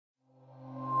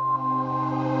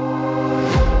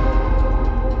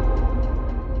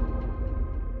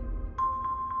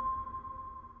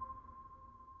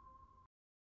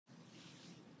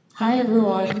Hi,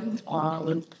 everyone.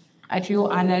 I feel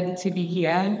honored to be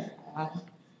here.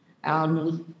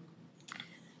 Um,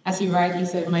 as you rightly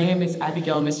said, my name is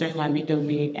Abigail Mesrenyame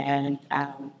Dogbe, and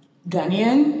I'm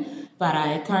Ghanaian, but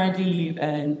I currently live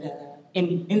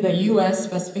in the US,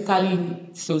 specifically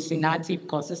in Cincinnati,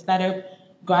 because I started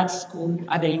grad school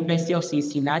at the University of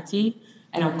Cincinnati,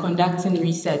 and I'm conducting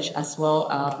research as well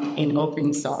in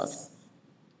open source.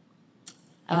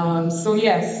 So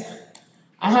yes,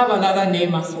 I have another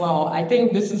name as well. I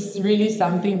think this is really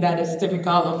something that is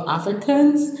typical of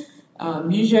Africans.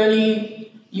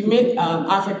 Usually, you meet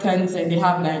Africans and they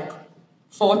have like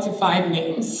 4 to 5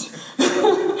 names.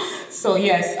 So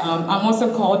yes, I'm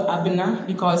also called Abina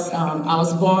because I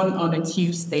was born on a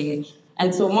Tuesday.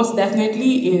 And so most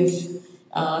definitely, if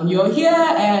you're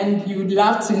here and you'd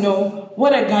love to know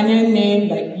what a Ghanaian name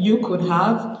like you could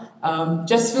have,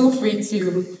 just feel free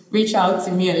to reach out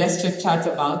to me and let's chit chat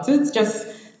about it. Just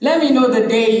let me know the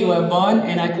day you were born,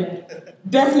 and I could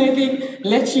definitely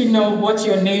let you know what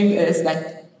your name is,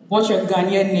 like what your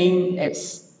Ghanaian name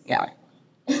is. Yeah.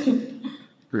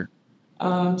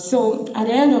 So at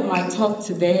the end of my talk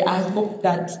today, I hope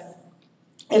that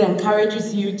it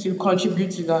encourages you to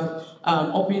contribute to the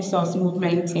open source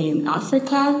movement in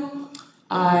Africa.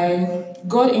 I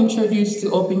got introduced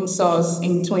to open source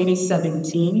in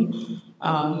 2017,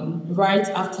 right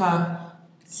after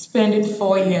spending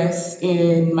 4 years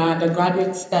in my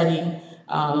undergraduate study,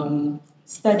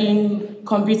 studying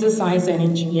computer science and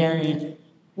engineering,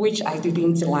 which I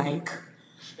didn't like.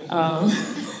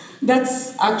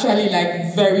 That's actually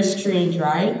like very strange,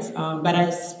 right? But I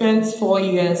spent 4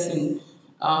 years in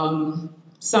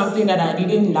something that I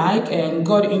didn't like and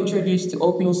got introduced to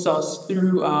open source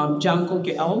through Django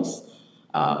Girls,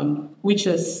 which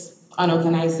is an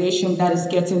organization that is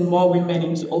getting more women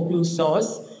into open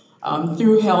source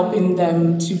through helping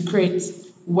them to create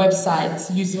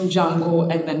websites using Django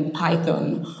and then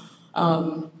Python.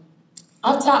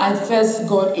 After I first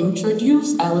got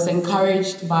introduced, I was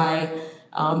encouraged by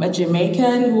a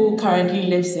Jamaican who currently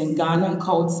lives in Ghana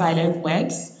called Silent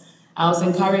Works. I was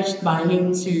encouraged by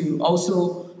him to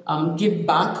also give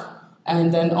back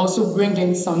and then also bring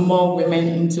in some more women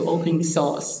into open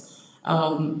source.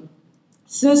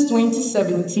 Since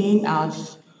 2017,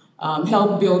 I've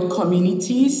helped build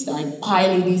communities like Pi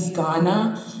Ladies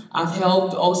Ghana. I've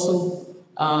helped also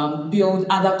build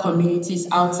other communities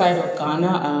outside of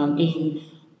Ghana in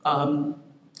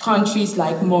countries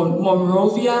like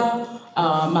Monrovia.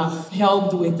 I've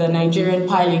helped with the Nigerian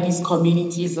Pi Ladies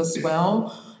communities as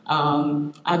well.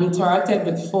 I've interacted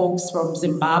with folks from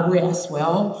Zimbabwe as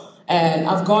well. And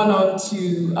I've gone on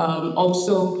to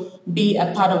also be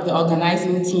a part of the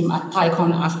organizing team at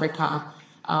PyCon Africa,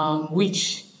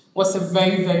 which was a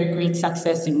very, very great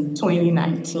success in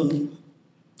 2019.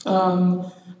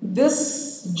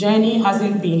 This journey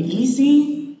hasn't been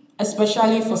easy,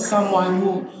 especially for someone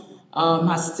who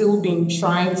has still been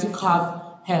trying to carve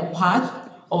her path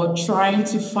or trying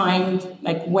to find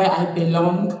like where I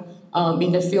belong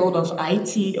in the field of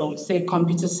IT or say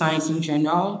computer science in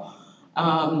general.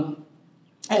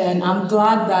 And I'm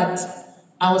glad that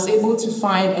I was able to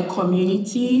find a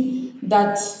community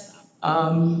that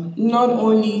not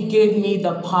only gave me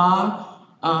the power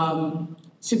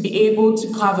to be able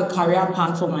to carve a career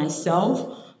path for myself,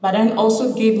 but then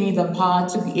also gave me the power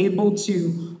to be able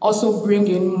to also bring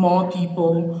in more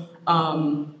people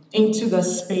into the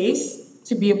space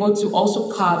to be able to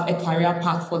also carve a career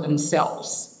path for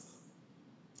themselves.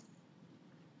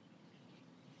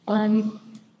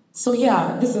 So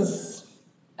yeah, this is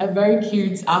a very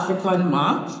cute African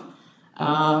map.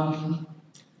 Now,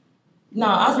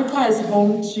 Africa is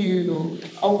home to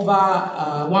over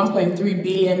 1.3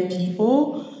 billion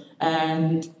people,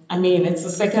 and I mean, it's the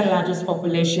second largest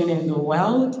population in the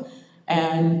world.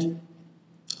 And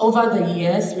over the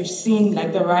years, we've seen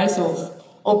like the rise of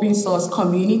open source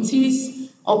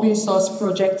communities, open source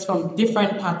projects from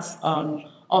different parts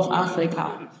of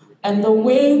Africa. And the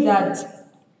way that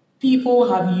people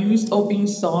have used open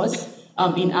source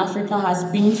in Africa has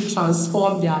been to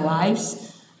transform their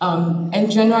lives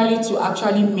and generally to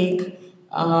actually make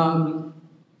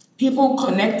people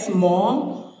connect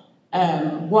more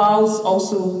whilst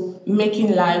also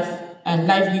making life and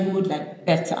livelihood like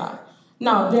better.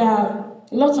 Now, there are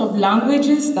lots of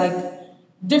languages, like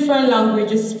different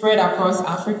languages spread across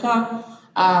Africa.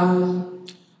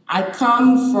 I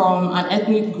come from an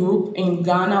ethnic group in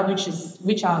Ghana,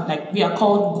 which are like we are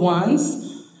called Guans.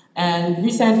 And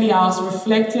recently, I was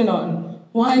reflecting on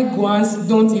why Guans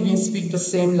don't even speak the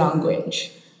same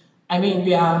language. I mean,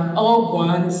 we are all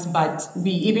Guans, but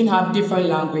we even have different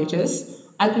languages.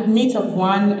 I could meet a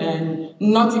Guan and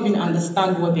not even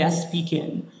understand what they are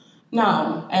speaking.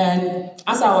 Now, and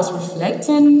as I was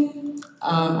reflecting,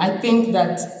 I think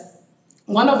that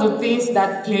one of the things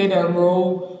that played a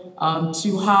role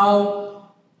to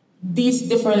how these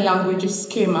different languages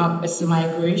came up is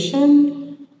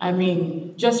migration. I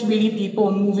mean, just really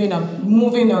people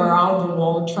moving around the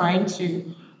world, trying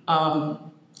to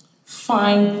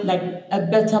find like a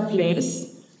better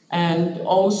place, and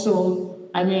also,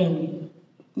 I mean,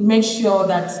 make sure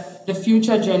that the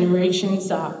future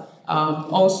generations are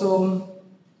also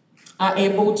are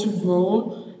able to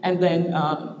grow and then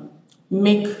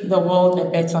make the world a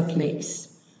better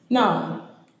place. Now,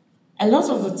 a lot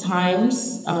of the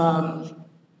times,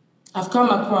 I've come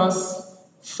across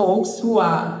folks who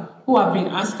have been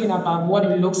asking about what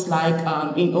it looks like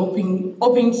in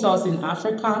open source in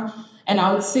Africa, and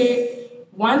I would say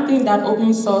one thing that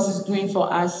open source is doing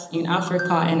for us in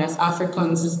Africa and as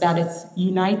Africans is that it's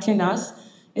uniting us,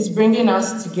 it's bringing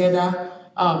us together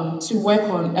to work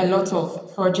on a lot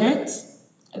of projects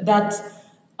that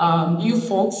you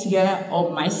folks here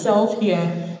or myself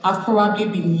here have probably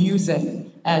been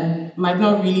using and might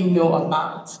not really know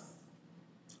about.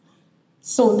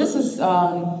 So this is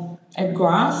a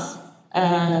graph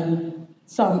and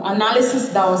some analysis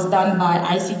that was done by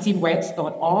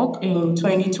ictworks.org in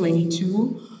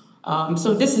 2022.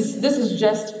 So this is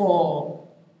just for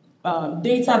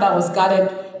data that was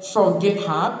gathered from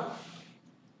GitHub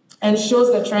and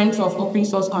shows the trend of open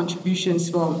source contributions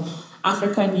from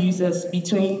African users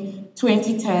between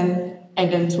 2010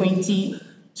 and then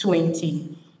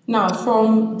 2020. Now,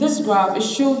 from this graph, it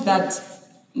showed that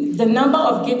the number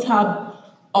of GitHub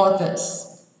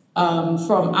authors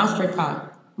from Africa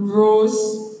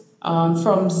rose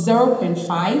from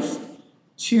 0.5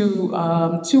 to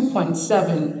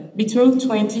 2.7 between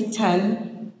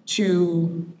 2010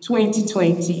 to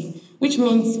 2020, which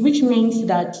means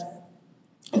that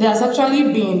there's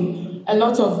actually been a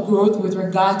lot of growth with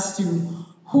regards to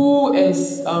who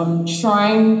is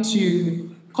trying to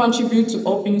contribute to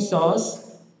open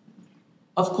source,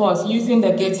 of course, using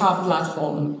the GitHub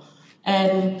platform.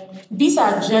 And these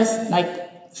are just like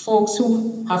folks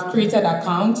who have created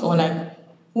accounts or like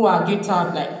who are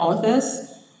GitHub like authors.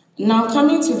 Now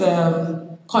coming to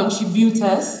the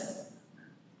contributors,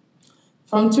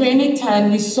 from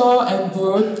 2010 we saw a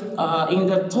growth in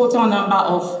the total number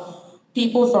of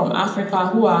people from Africa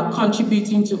who are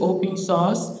contributing to open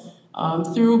source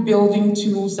through building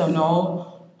tools and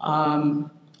all.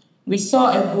 We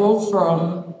saw a growth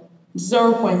from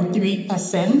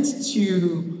 0.3%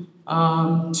 to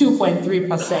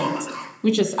 2.3%,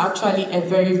 which is actually a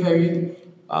very, very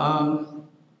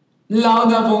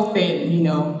laudable thing, you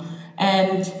know.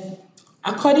 And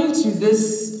according to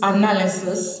this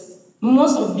analysis,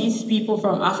 most of these people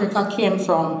from Africa came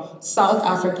from South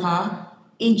Africa,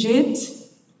 Egypt,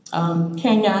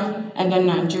 Kenya, and then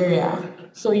Nigeria.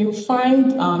 So you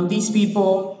find these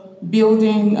people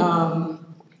building a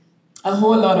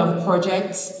whole lot of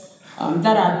projects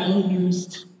that are being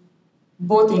used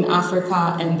both in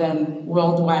Africa and then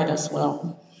worldwide as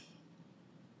well.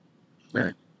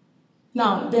 Right.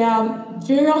 Now, there are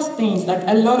various things, like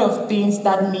a lot of things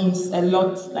that means a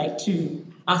lot like to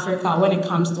Africa when it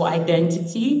comes to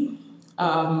identity.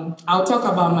 I'll talk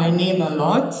about my name a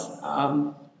lot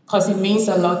because it means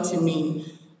a lot to me.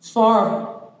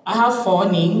 I have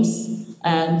 4 names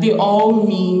and they all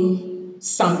mean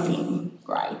something,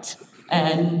 right?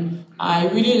 And I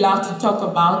really love to talk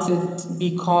about it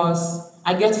because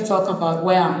I get to talk about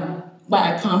where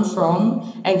I come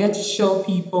from and get to show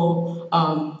people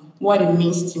what it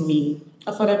means to me.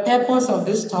 For the purpose of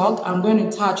this talk, I'm going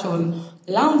to touch on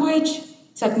language,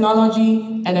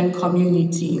 technology, and then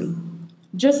community.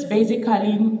 Just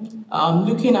basically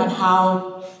looking at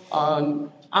how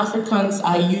Africans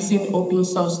are using open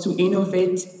source to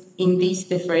innovate in these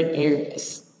different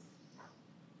areas.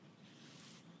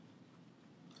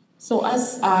 So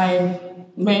as I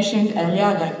mentioned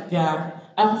earlier, like there are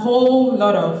a whole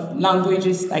lot of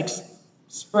languages like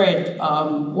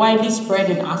widely spread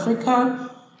in Africa,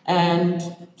 and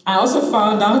I also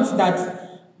found out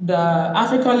that the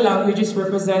African languages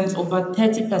represent over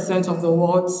 30% of the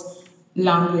world's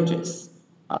languages,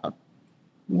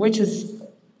 which is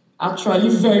actually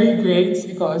very great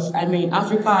because, I mean,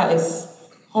 Africa is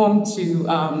home to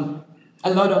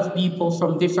a lot of people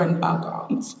from different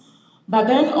backgrounds. But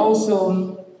then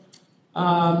also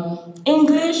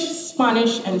English,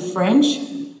 Spanish, and French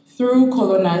through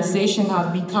colonization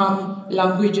have become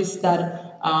languages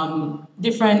that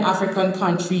different African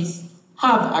countries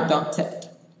have adopted.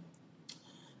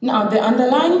 Now, the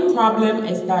underlying problem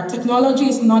is that technology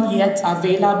is not yet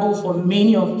available for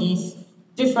many of these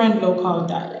different local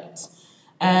dialects.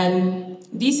 And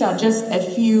these are just a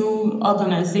few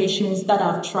organizations that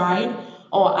have tried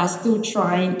or are still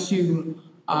trying to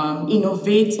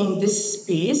innovate in this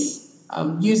space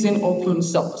using open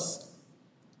source.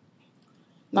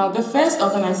 Now, the first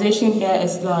organization here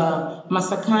is the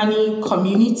Mesrenyame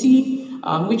community,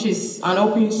 which is an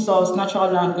open source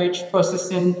natural language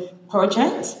processing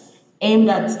project aimed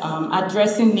at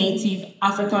addressing native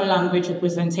African language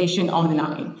representation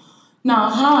online. Now,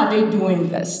 how are they doing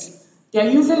this? They're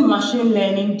using machine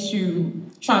learning to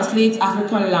translate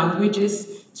African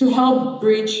languages to help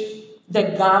bridge the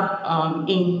gap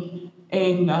in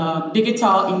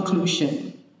digital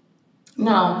inclusion.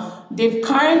 Now, they've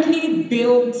currently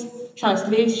built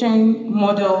translation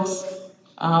models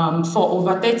for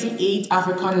over 38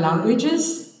 African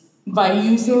languages by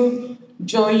using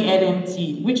Joy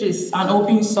NMT, which is an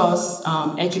open source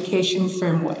education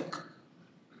framework.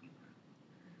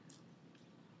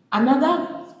 Another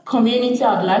community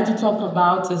I'd like to talk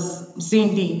about is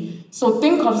Zindi. So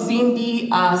think of Zindi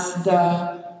as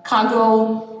the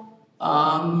Kaggle,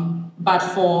 but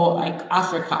for like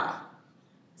Africa.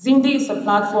 Zindi is a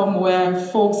platform where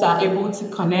folks are able to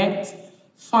connect,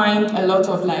 find a lot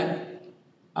of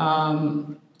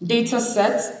data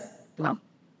sets,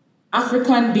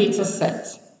 African data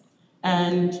sets,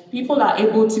 and people are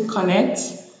able to connect,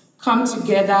 come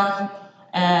together,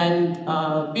 and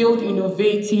build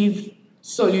innovative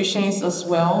solutions as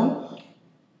well,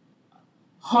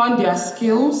 hone their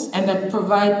skills, and then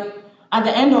provide, at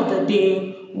the end of the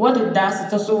day, what it does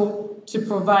is also to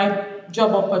provide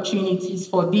job opportunities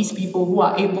for these people who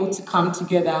are able to come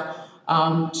together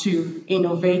to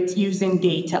innovate using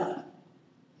data.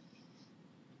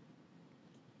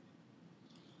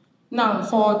 Now,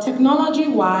 for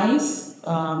technology-wise,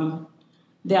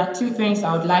 there are two things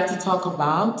I would like to talk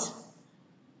about.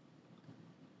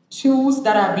 Tools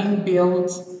that are being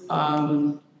built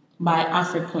by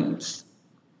Africans.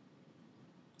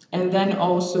 And then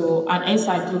also an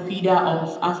encyclopedia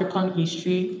of African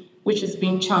history, which is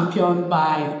being championed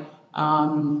by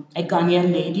a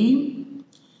Ghanaian lady.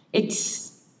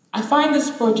 I find this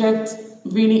project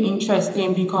really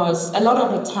interesting because a lot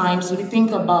of the times we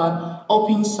think about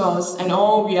open source and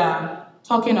all we are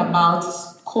talking about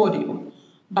is coding.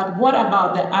 But what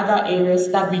about the other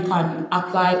areas that we can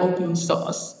apply open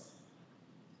source?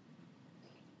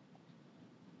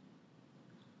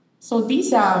 So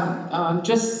these are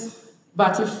just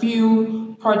but a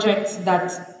few projects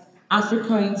that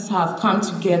Africans have come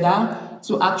together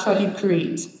to actually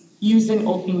create using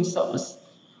open source.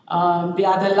 They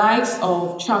are the likes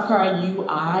of Chakra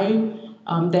UI,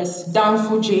 there's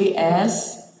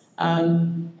Danfo.js,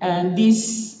 and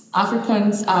these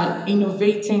Africans are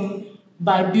innovating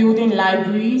by building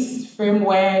libraries,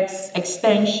 frameworks,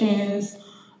 extensions,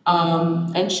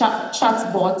 and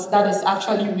chatbots that is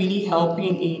actually really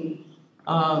helping in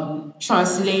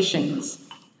translations.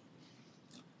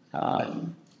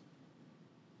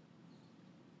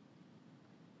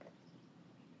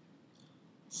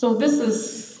 So this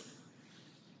is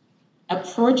a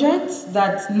project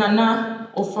that Nana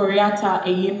Oforiata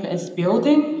Eyim is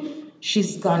building.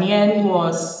 She's Ghanaian, who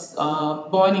was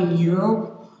born in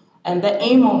Europe. And the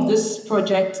aim of this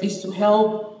project is to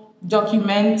help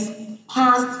document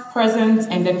past, present,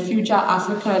 and then future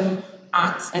African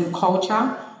arts and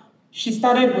culture. She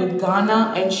started with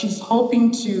Ghana, and she's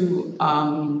hoping to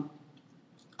come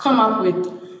up with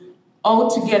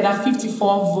altogether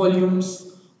 54 volumes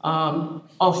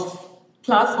of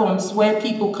platforms where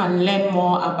people can learn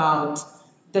more about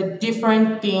the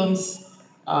different things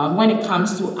when it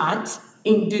comes to art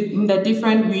in the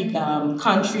different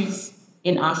countries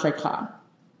in Africa.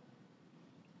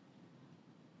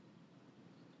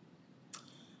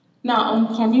 Now,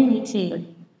 on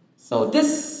community. So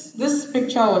this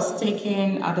picture was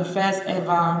taken at the first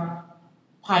ever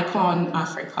PyCon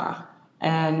Africa.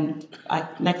 And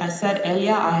like I said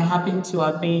earlier, I happen to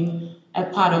have been a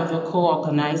part of the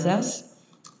co-organizers.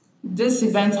 This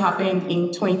event happened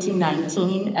in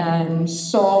 2019 and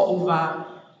saw over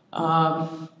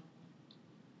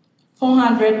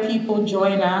 400 people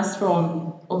join us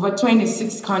from over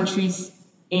 26 countries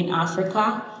in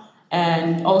Africa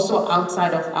and also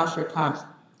outside of Africa.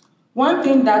 One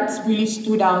thing that really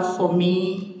stood out for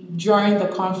me during the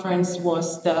conference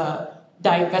was the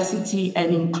diversity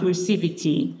and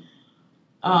inclusivity.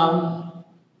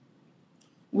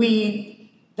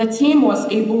 The team was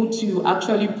able to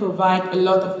actually provide a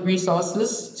lot of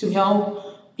resources to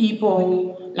help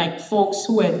people like folks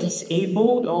who were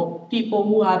disabled or people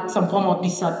who had some form of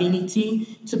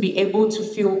disability to be able to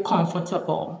feel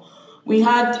comfortable. We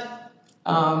had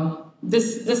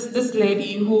this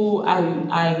lady who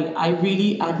I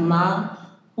really admire,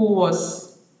 who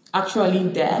was actually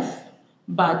deaf,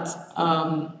 but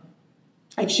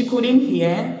like she couldn't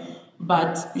hear,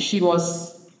 but she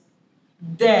was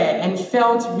there and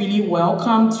felt really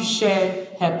welcome to share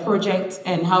her project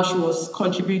and how she was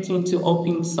contributing to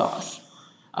open source.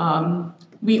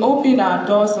 We opened our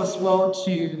doors as well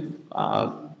to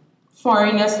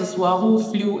foreigners as well who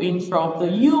flew in from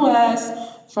the US,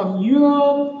 from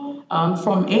Europe,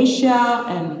 from Asia,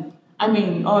 and I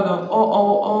mean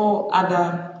all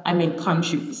other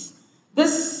countries.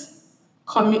 This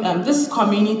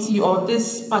community or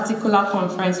this particular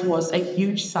conference was a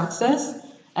huge success,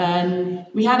 and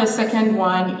we had a second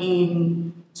one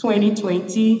in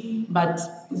 2020, but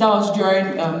that was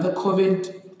during the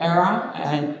COVID era,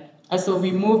 and so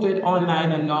we moved it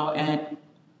online and all, and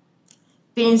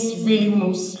things really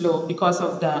moved slow because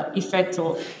of the effect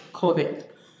of COVID.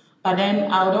 But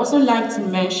then I would also like to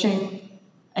mention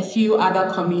a few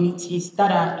other communities that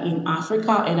are in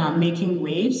Africa and are making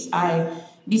waves. I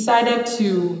decided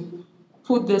to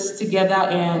put this together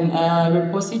in a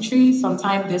repository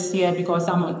sometime this year because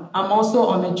I'm also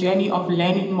on a journey of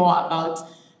learning more about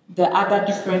the other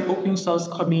different open source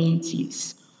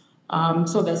communities.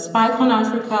 So there's PyCon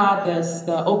Africa, there's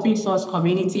the Open Source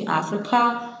Community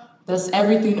Africa, there's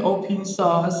Everything Open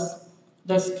Source,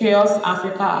 there's Chaos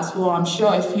Africa as well. I'm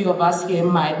sure a few of us here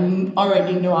might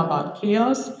already know about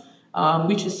Chaos,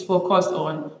 which is focused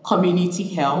on community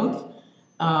health.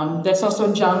 There's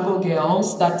also Django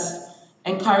Girls, that's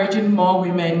encouraging more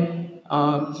women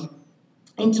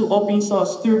into open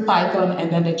source through Python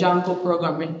and then the Django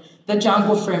programming, the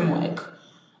Django framework.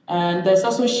 And there's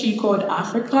also She Code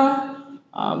Africa,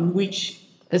 which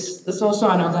is also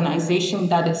an organization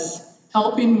that is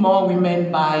helping more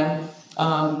women by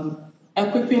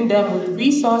equipping them with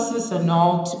resources and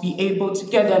all to be able to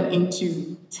get them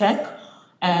into tech.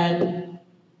 And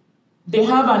they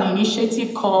have an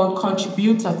initiative called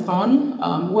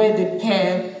Contribute-a-thon, where they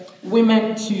pair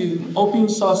women to open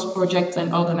source projects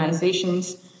and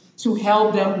organizations to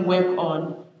help them work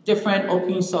on different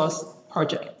open source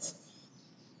projects.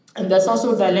 And there's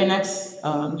also the Linux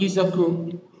user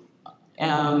group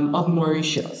of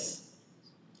Mauritius.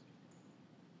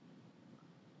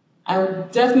 I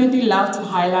would definitely love to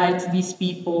highlight these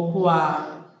people who are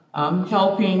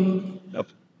helping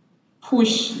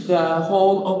push the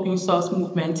whole open source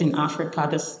movement in Africa.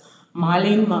 There's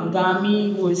Marlene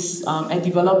Mangami, who is a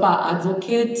developer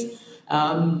advocate,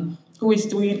 who is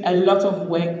doing a lot of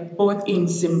work both in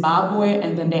Zimbabwe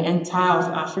and then the entire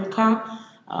of Africa.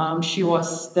 She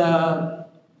was the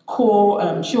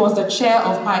chair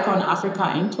of PyCon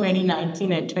Africa in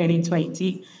 2019 and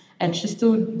 2020, and she's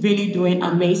still really doing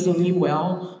amazingly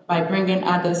well by bringing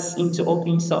others into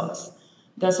open source.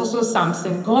 There's also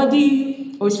Samson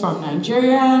Godi, who is from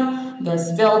Nigeria.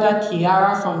 There's Velda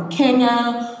Kiara from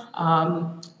Kenya,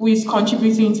 who is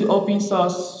contributing to open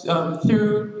source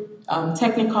through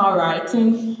technical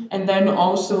writing, and then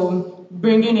also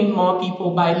bringing in more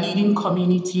people by leading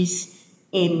communities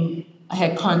in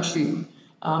her country.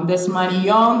 There's Mani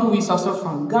Young, who is also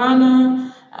from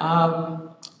Ghana,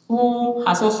 who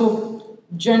has also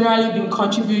generally been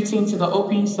contributing to the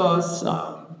open source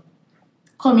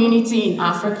community in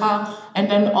Africa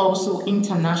and then also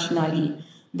internationally.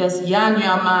 There's Yan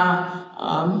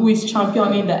Yama, who is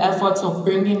championing the efforts of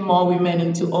bringing more women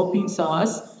into open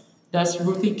source. There's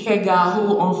Ruthie Kega,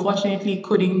 who unfortunately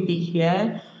couldn't be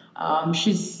here.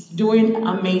 She's doing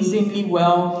amazingly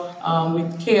well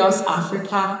with Chaos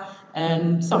Africa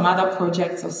and some other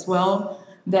projects as well.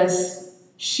 There's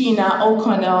Sheena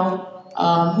O'Connell,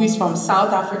 who is from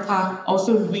South Africa,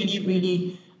 also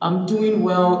really doing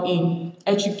well in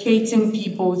educating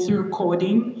people through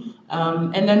coding,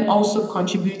 and then also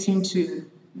contributing to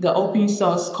the open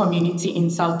source community in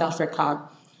South Africa.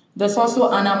 There's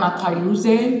also Anna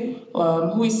Makaruze,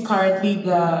 who is currently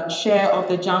the chair of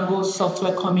the Django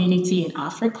software community in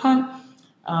Africa,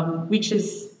 which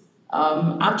is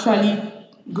actually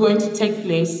going to take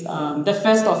place, the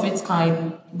first of its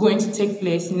kind, going to take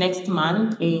place next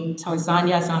month in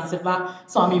Tanzania, Zanzibar.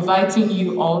 So I'm inviting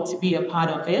you all to be a part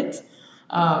of it.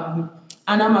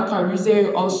 Anna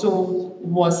Makaruze also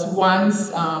was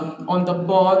once on the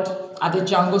board at the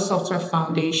Django Software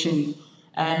Foundation.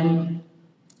 And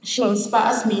she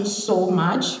inspires me so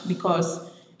much because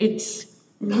it's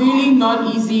really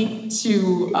not easy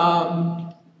to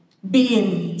be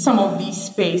in some of these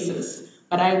spaces.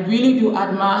 But I really do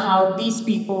admire how these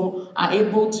people are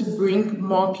able to bring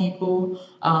more people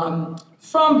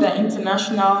from the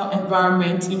international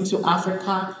environment into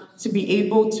Africa to be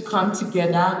able to come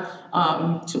together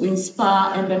to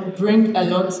inspire and then bring a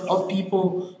lot of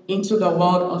people into the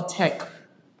world of tech.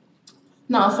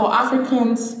 Now, for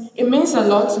Africans, it means a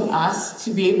lot to us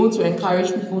to be able to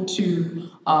encourage people to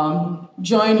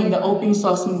join in the open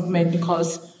source movement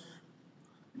because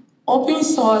open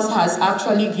source has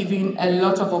actually given a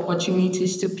lot of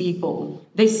opportunities to people.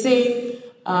 They say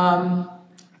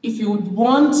if you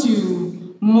want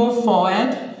to move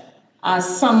forward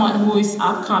as someone who is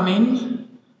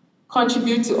upcoming,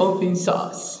 contribute to open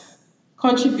source.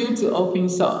 Contribute to open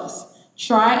source.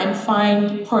 Try and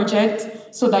find projects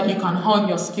so that you can hone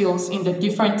your skills in the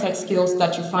different tech skills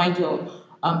that you find your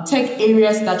tech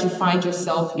areas that you find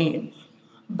yourself in.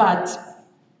 But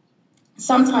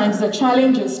sometimes the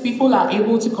challenge is people are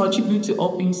able to contribute to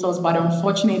open source, but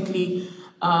unfortunately,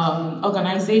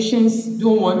 organizations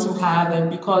don't want to have them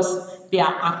because they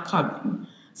are upcoming.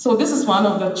 So this is one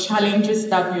of the challenges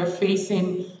that we are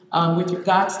facing with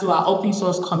regards to our open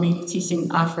source communities in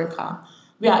Africa.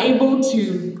 We are able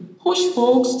to push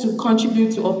folks to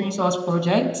contribute to open source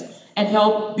projects and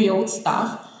help build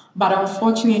stuff, but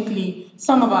unfortunately,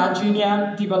 some of our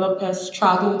junior developers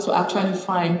struggle to actually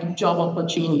find job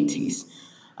opportunities.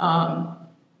 And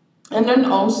then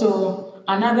also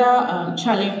another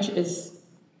challenge has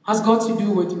got to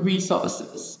do with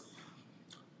resources.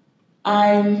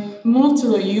 I moved to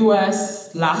the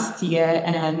US last year,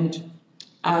 and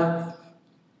a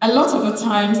lot of the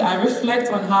times I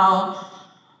reflect on how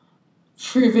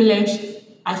privileged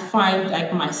I find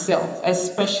like myself,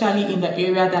 especially in the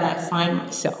area that I find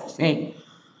myself in.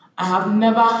 I have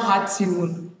never had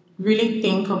to really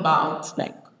think about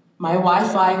like my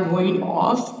Wi-Fi going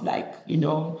off,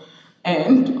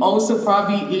 and also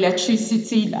probably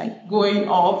electricity like going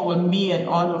off on me and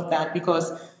all of that,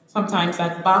 because sometimes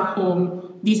like back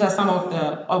home, these are some of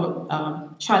the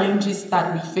challenges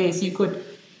that we face. You could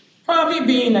probably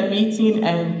be in a meeting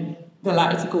and the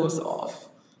light goes off.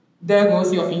 There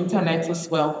goes your internet as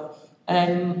well.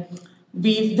 And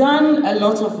we've done a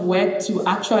lot of work to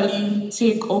actually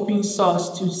take open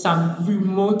source to some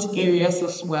remote areas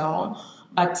as well.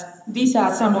 But these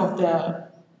are some of the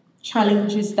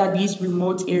challenges that these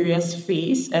remote areas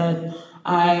face. And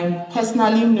I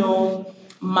personally know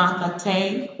Mark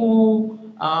Atay, who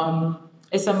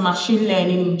is a machine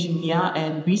learning engineer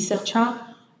and researcher,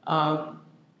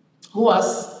 who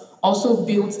has also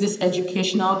built this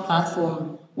educational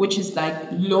platform, which is like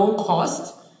low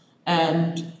cost,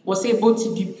 and was able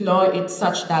to deploy it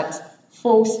such that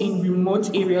folks in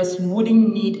remote areas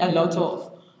wouldn't need a lot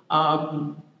of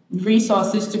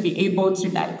resources to be able to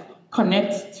like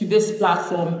connect to this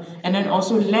platform and then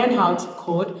also learn how to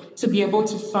code to be able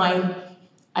to find,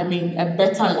 a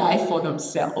better life for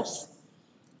themselves.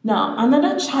 Now,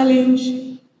 another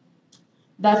challenge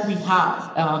that we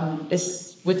have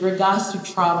is with regards to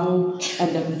travel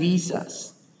and then visas.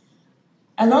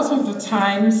 A lot of the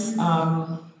times,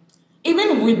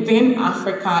 even within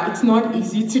Africa, it's not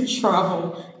easy to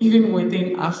travel, even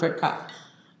within Africa.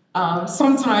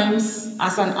 Sometimes,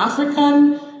 as an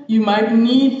African, you might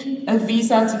need a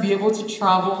visa to be able to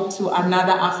travel to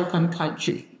another African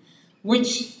country,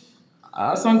 which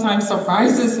sometimes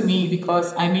surprises me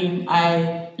because,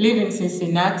 I live in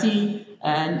Cincinnati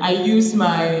and I use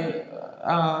my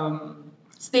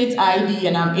state ID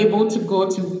and I'm able to go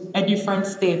to a different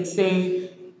state, say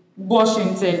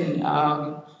Washington,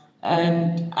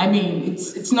 and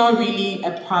it's not really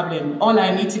a problem. All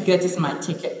I need to get is my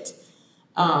ticket.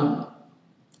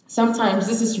 Sometimes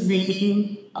this is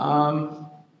really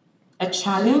a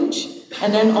challenge,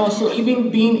 and then also even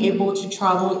being able to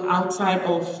travel outside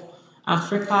of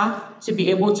Africa to be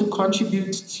able to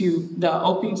contribute to the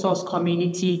open source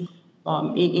community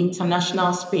in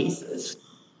international spaces.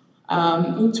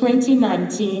 In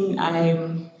 2019,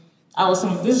 I was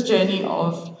on this journey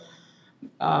of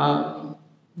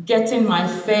getting my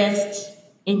first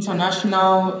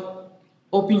international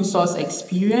open source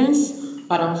experience,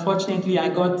 but unfortunately I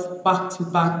got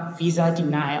back-to-back visa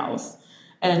denials.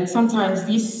 And sometimes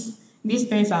these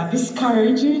things are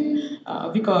discouraging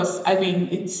because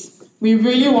we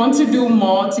really want to do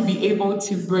more to be able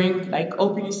to bring like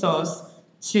open source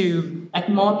to like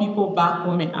more people back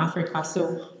home in Africa.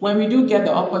 So when we do get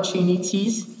the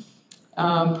opportunities,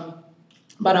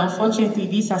 but unfortunately,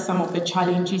 these are some of the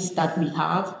challenges that we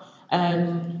have.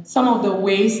 And some of the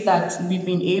ways that we've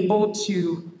been able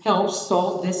to help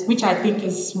solve this, which I think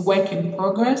is work in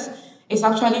progress, is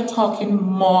actually talking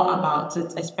more about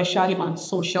it, especially on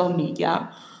social media.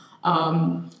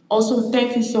 Also,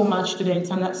 thank you so much to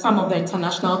some of the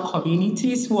international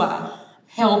communities who are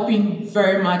helping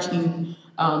very much in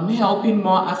helping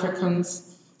more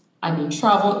Africans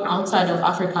travel outside of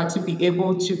Africa to be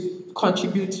able to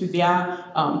contribute to their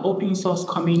open source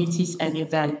communities and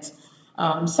events.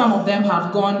 Some of them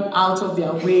have gone out of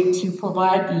their way to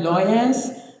provide lawyers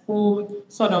who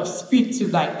sort of speak to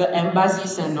like the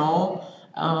embassies and all.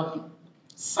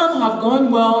 Some have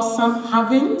gone well, some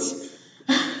haven't.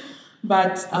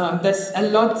 But there's a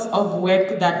lot of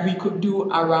work that we could do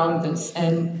around this.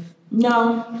 And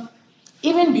now,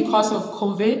 even because of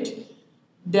COVID,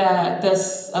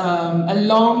 there's a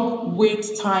long wait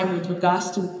time with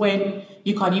regards to when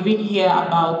you can even hear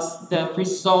about the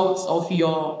results of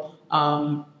your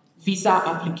visa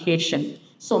application.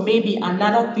 So maybe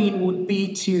another thing would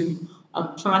be to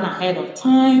plan ahead of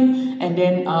time and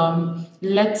then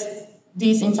let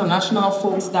these international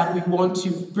folks that we want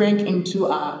to bring into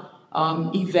our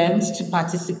events to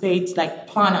participate, like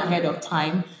plan ahead of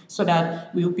time so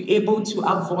that we'll be able to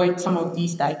avoid some of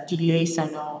these like delays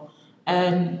and all.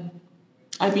 And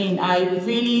I mean, I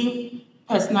really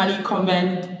personally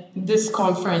commend this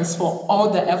conference for all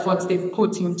the efforts they've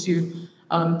put into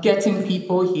getting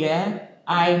people here.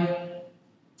 I've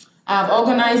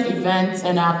organized events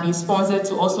and I've been sponsored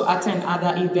to also attend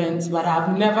other events, but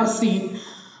I've never seen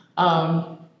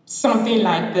something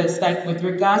like this, like with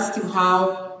regards to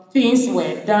how things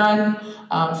were done,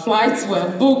 flights were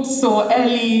booked so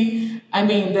early. I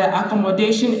mean, the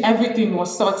accommodation, everything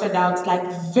was sorted out like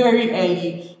very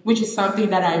early, which is something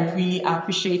that I really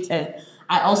appreciated.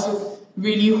 I also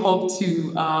really hope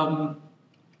to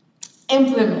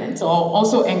implement or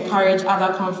also encourage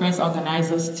other conference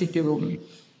organizers to do.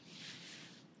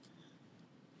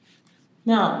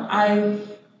 Now, I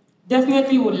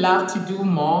definitely would love to do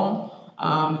more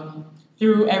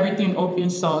through Everything Open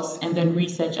Source and then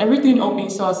research. Everything Open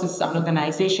Source is an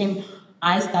organization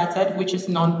I started, which is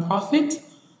non-profit.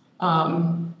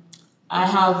 I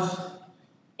have,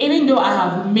 even though I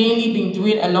have mainly been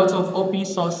doing a lot of open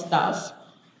source stuff,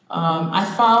 I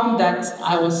found that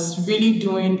I was really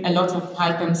doing a lot of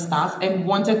Python stuff and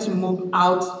wanted to move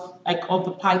out like of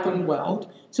the Python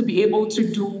world to be able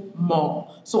to do more.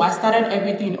 So I started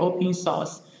Everything Open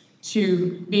Source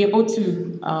to be able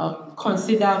to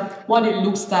consider what it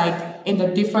looks like in the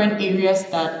different areas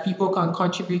that people can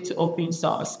contribute to open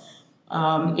source.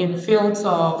 In fields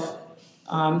of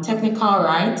technical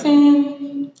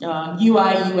writing,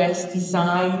 UI, UX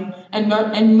design, and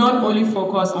not only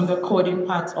focus on the coding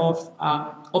part of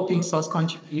open source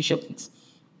contributions.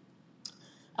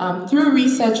 Through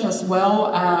research as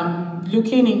well,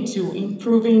 looking into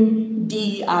improving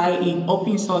DEI in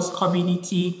open source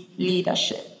community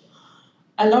leadership.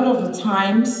 A lot of the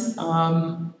times,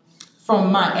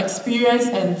 from my experience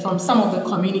and from some of the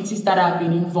communities that I've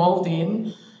been involved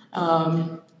in,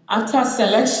 after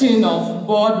selection of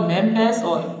board members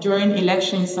or during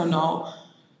elections and all,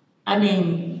 I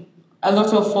mean, a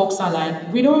lot of folks are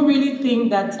like, we don't really think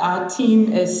that our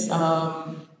team is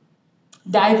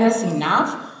diverse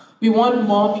enough. We want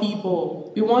more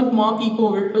people. We want more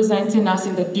people representing us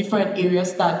in the different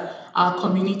areas that our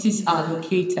communities are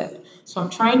located. So I'm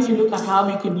trying to look at how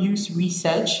we can use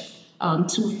research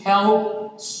to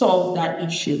help solve that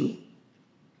issue.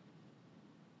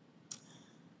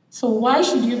 So why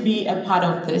should you be a part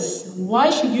of this? Why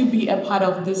should you be a part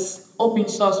of this open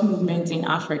source movement in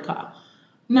Africa?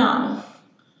 Now,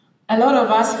 a lot of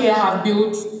us here have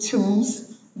built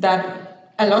tools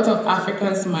that a lot of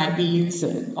Africans might be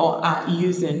using or are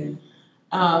using.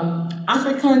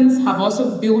 Africans have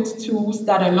also built tools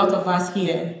that a lot of us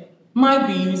here might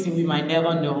be using, we might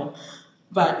never know.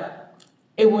 But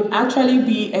it would actually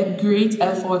be a great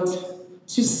effort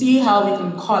to see how we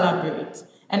can collaborate.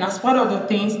 And as part of the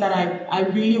things that I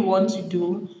really want to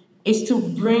do is to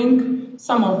bring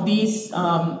some of these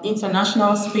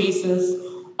international spaces,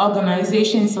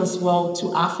 organizations as well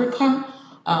to Africa,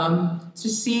 to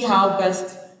see how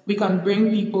best we can bring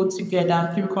people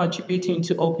together through contributing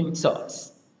to open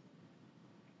source.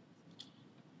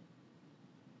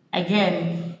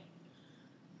 Again,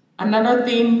 another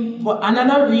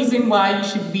reason why you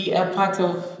should be a part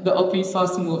of the open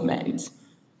source movement.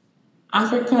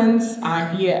 Africans are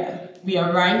here, we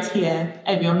are right here,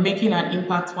 and we are making an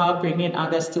impact while bringing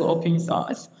others to open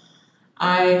source.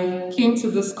 I came to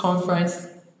this conference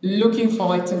looking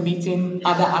forward to meeting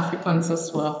other Africans as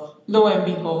well. Lo and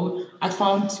behold, I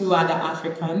found two other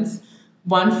Africans,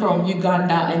 one from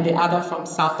Uganda and the other from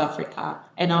South Africa.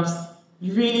 And I was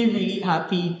really, really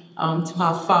happy to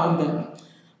have found them.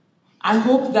 I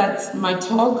hope that my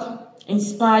talk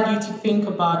inspired you to think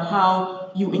about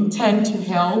how you intend to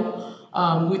help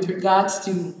with regards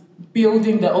to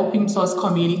building the open source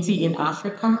community in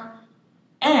Africa.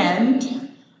 And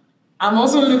I'm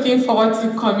also looking forward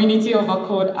to Community Over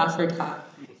Code Africa.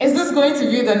 Is this going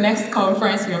to be the next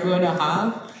conference we're going to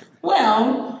have?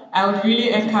 Well, I would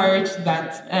really encourage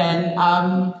that. And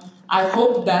I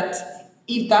hope that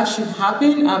if that should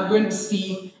happen, I'm going to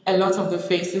see a lot of the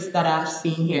faces that I've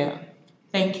seen here.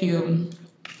 Thank you.